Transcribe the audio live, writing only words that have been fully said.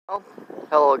Well,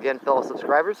 hello again, fellow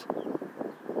subscribers.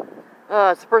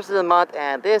 It's the first of the month,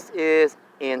 and this is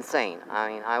insane. I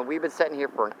mean, we've been sitting here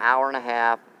for an hour and a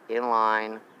half in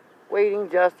line, waiting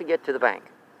just to get to the bank.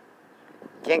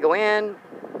 Can't go in,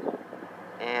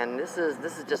 and this is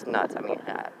just nuts. I mean,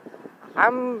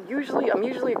 I'm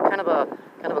usually kind of a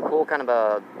cool, kind of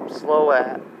a slow.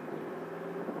 I'm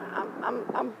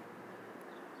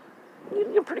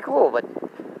pretty cool, but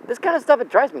this kind of stuff, it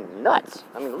drives me nuts.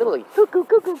 I mean, literally, cuckoo,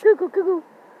 cuckoo, cuckoo, cuckoo.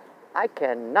 I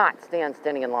cannot stand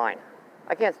standing in line.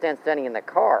 I can't stand standing in the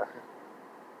car.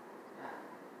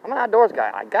 I'm an outdoors guy.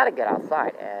 I gotta get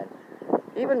outside. And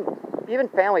even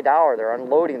Family Dollar, they're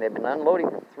unloading. They've been unloading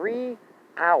for 3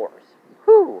 hours.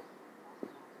 Whew!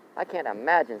 I can't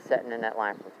imagine sitting in that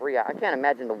line for 3 hours. I can't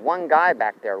imagine the one guy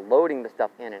back there loading the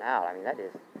stuff in and out. I mean, that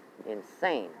is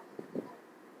insane.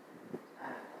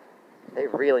 They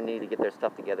really need to get their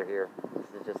stuff together here.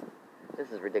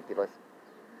 This is ridiculous.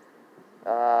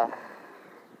 To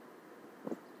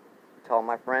all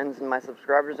my friends and my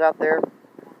subscribers out there,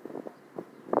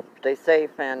 stay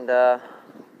safe, and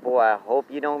boy, I hope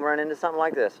you don't run into something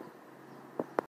like this.